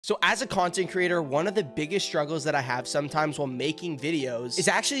So as a content creator, one of the biggest struggles that I have sometimes while making videos is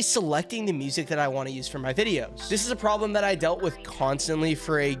actually selecting the music that I want to use for my videos. This is a problem that I dealt with constantly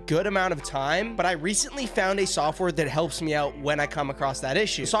for a good amount of time, but I recently found a software that helps me out when I come across that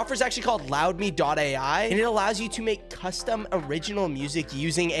issue. The software is actually called LoudMe.ai, and it allows you to make custom original music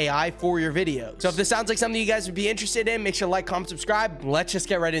using AI for your videos. So if this sounds like something you guys would be interested in, make sure to like, comment, subscribe. Let's just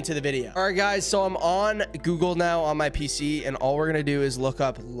get right into the video. All right, guys, so I'm on Google now on my PC, and all we're gonna do is look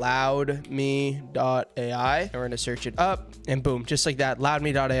up LoudMe.ai, and we're going to search it up, and boom, just like that,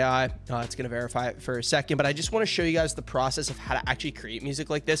 LoudMe.ai. It's going to verify it for a second, but I just want to show you guys the process of how to actually create music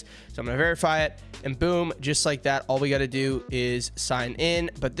like this. So I'm going to verify it, and boom, just like that, all we got to do is sign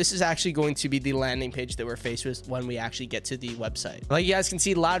in. But this is actually going to be the landing page that we're faced with when we actually get to the website. Like you guys can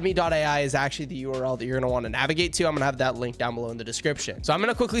see, LoudMe.ai is actually the URL that you're going to want to navigate to. I'm going to have that link down below in the description. So I'm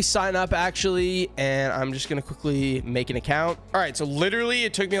going to quickly sign up actually, and I'm just going to quickly make an account. All right, so literally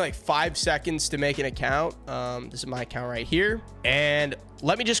it took me like 5 seconds to make an account. This is my account right here, and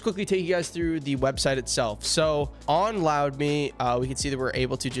let me just quickly take you guys through the website itself. So on LoudMe, we can see that we're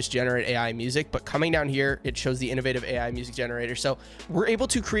able to just generate AI music, but coming down here, it shows the innovative AI music generator. So we're able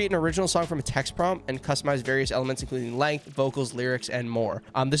to create an original song from a text prompt and customize various elements, including length, vocals, lyrics, and more.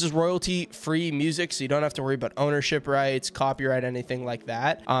 This is royalty-free music, so you don't have to worry about ownership rights, copyright, anything like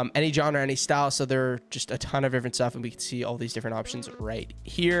that. Any genre, any style. So there are just a ton of different stuff, and we can see all these different options right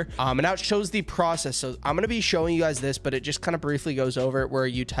here. And now it shows the process. So I'm going to be showing you guys this, but it just kind of briefly goes over it, where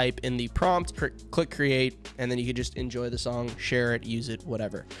you type in the prompt, click create, and then you can just enjoy the song, share it, use it,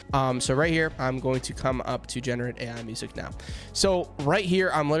 whatever. So right here, I'm going to come up to generate AI music now. So right here,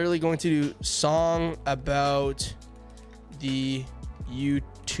 I'm literally going to do song about the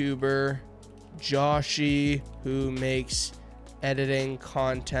YouTuber Joshyy who makes editing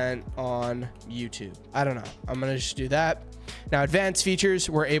content on YouTube. I don't know. I'm going to just do that. Now, advanced features,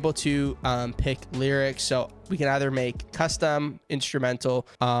 we're able to pick lyrics. So we can either make custom, instrumental.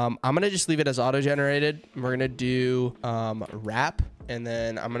 I'm going to just leave it as auto-generated. We're going to do rap, and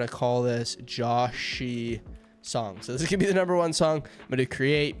then I'm going to call this Joshyy song. So this is going to be the #1 song. I'm going to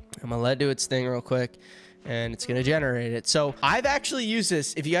create. I'm going to let it do its thing real quick, and it's going to generate it. So I've actually used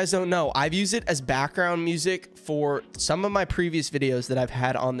this. If you guys don't know, I've used it as background music for some of my previous videos that I've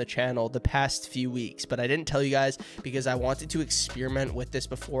had on the channel the past few weeks, but I didn't tell you guys because I wanted to experiment with this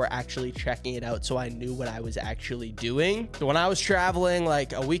before actually checking it out, so I knew what I was actually doing. So when I was traveling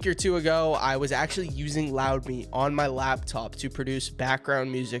like a week or two ago, I was actually using LoudMe on my laptop to produce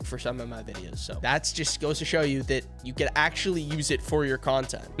background music for some of my videos. So that's just goes to show you that you can actually use it for your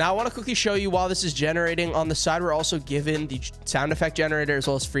content. Now I want to quickly show you while this is generating. On the side, we're also given the sound effect generator as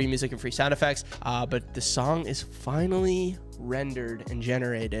well as free music and free sound effects, but the song is finally rendered and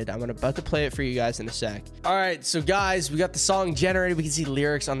generated. I'm about to play it for you guys in a sec. All right, so guys, we got the song generated. We can see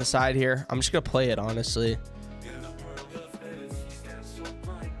lyrics on the side here. I'm just gonna play it honestly.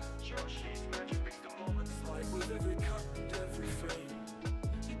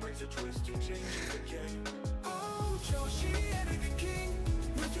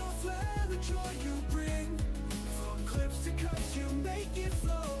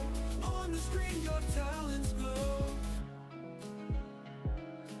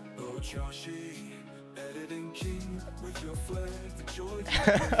 Joshyy, editing king with your flair, the joy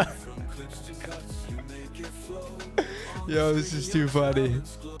from clips to cuts, you make it flow. Yo, this is too funny.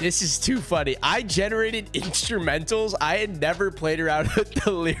 This is too funny. I generated instrumentals. I had never played around with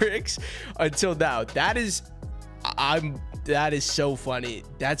the lyrics until now. That is so funny.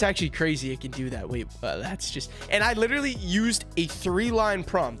 That's actually crazy. I can do that. Wait, that's just, and I literally used a 3-line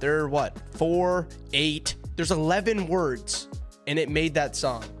prompt. There are what, 4, 8, there's 11 words. And it made that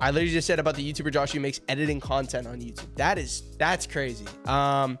song. I literally just said about the YouTuber Joshyy makes editing content on YouTube. That's crazy.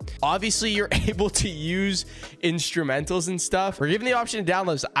 Obviously you're able to use instrumentals and stuff. We're given the option to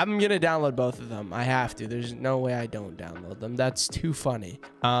download. So I'm gonna download both of them. I have to. There's no way I don't download them. That's too funny.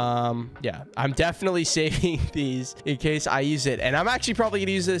 Yeah, I'm definitely saving these in case I use it. And I'm actually probably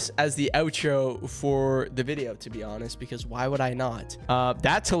gonna use this as the outro for the video, to be honest, because why would I not?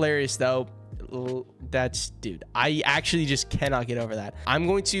 That's hilarious though. Dude, I actually just cannot get over that. I'm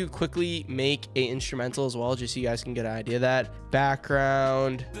going to quickly make a instrumental as well, just so you guys can get an idea of that.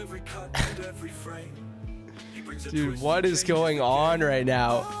 Background. Dude, what is going on right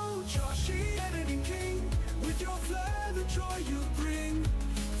now?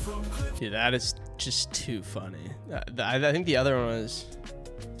 Dude, that is just too funny. I think the other one was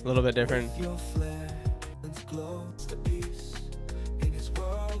a little bit different.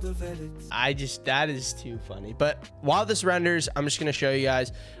 That is too funny. But while this renders, I'm just gonna show you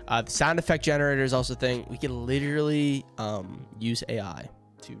guys the sound effect generator is also a thing. We can literally use AI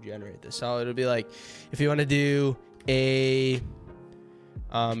to generate this. So it'll be like, if you want to do a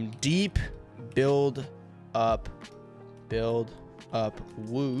deep build up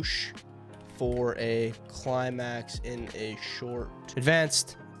whoosh for a climax in a short.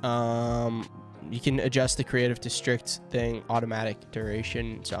 Advanced, you can adjust the creative to strict thing, automatic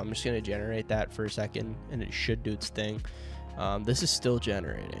duration. So I'm just going to generate that for a second and it should do its thing. This is still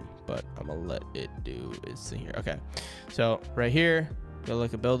generating, but I'm gonna let it do its thing here. Okay, so right here, go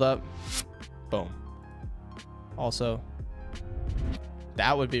look at build up, boom. Also,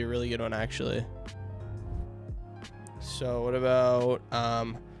 that would be a really good one actually. So what about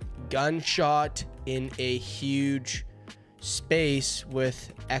gunshot in a huge space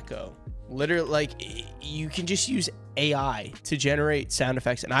with echo? Literally, like, you can just use AI to generate sound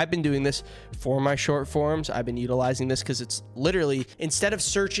effects. And I've been doing this for my short forms. I've been utilizing this because it's literally, instead of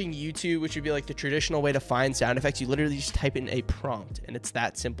searching YouTube, which would be like the traditional way to find sound effects, you literally just type in a prompt and it's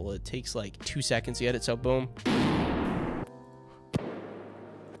that simple. It takes like 2 seconds to get it. So boom.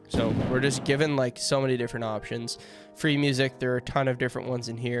 So we're just given like so many different options. Free music, there are a ton of different ones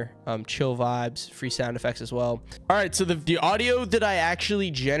in here. Chill vibes, free sound effects as well. All right, so the audio that I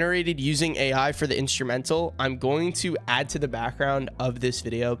actually generated using AI for the instrumental, I'm going to add to the background of this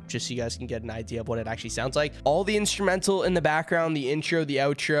video just so you guys can get an idea of what it actually sounds like. All the instrumental in the background, the intro, the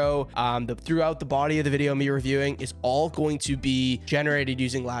outro, throughout the body of the video me reviewing is all going to be generated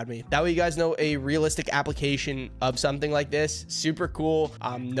using LoudMe. That way you guys know a realistic application of something like this. Super cool.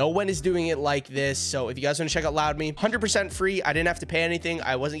 No one is doing it like this. So if you guys want to check out LoudMe, 100% free. I didn't have to pay anything.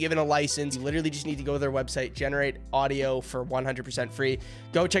 I wasn't given a license. You literally just need to go to their website, generate audio for 100% free.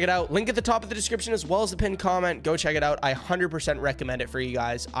 Go check it out. Link at the top of the description as well as the pinned comment. Go check it out. I 100% recommend it for you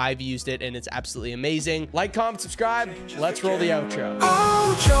guys. I've used it and it's absolutely amazing. Like, comment, subscribe. Let's roll the outro.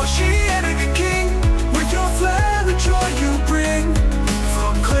 Oh, joshyytv king, with your flair and joy you bring.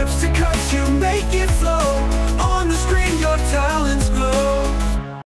 From clips to cuts, you make it flow.